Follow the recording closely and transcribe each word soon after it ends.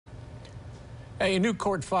A new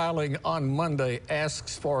court filing on Monday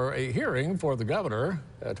asks for a hearing for the governor.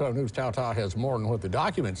 12 News Tao has more on what the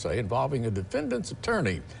documents say involving a defendant's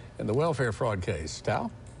attorney in the welfare fraud case. Tao?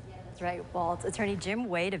 That's right, Walt. Attorney Jim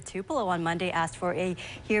Wade of Tupelo on Monday asked for a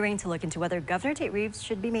hearing to look into whether Governor Tate Reeves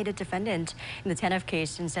should be made a defendant in the TANF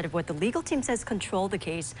case instead of what the legal team says controlled the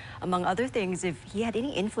case, among other things, if he had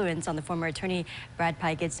any influence on the former attorney Brad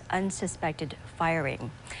Pikett's unsuspected firing.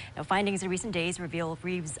 Now, findings in recent days reveal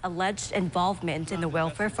Reeves' alleged involvement in the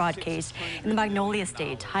welfare fraud case in the Magnolia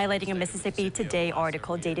State, highlighting a Mississippi Today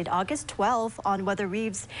article dated August 12 on whether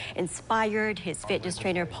Reeves inspired his fitness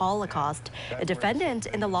trainer Paul Lacoste, a defendant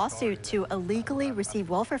in the lawsuit, to illegally receive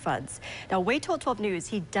welfare funds. Now, Wade told 12 News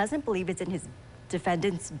he doesn't believe it's in his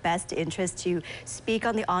defendant's best interest to speak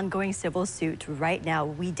on the ongoing civil suit right now.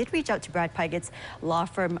 We did reach out to Brad Pikett's law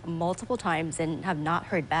firm multiple times and have not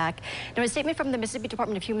heard back. Now, a statement from the Mississippi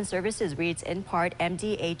Department of Human Services reads, in part,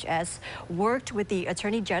 MDHS worked with the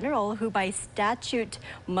Attorney General, who by statute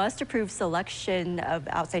must approve selection of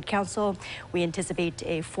outside counsel. We anticipate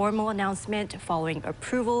a formal announcement following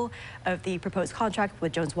approval of the proposed contract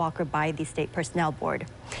with Jones Walker by the State Personnel Board.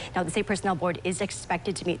 Now, the State Personnel Board is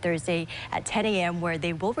expected to meet Thursday at 10 a.m. where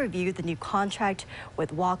they will review the new contract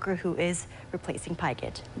with Walker, who is replacing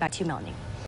Pikett. Back to you, Melanie.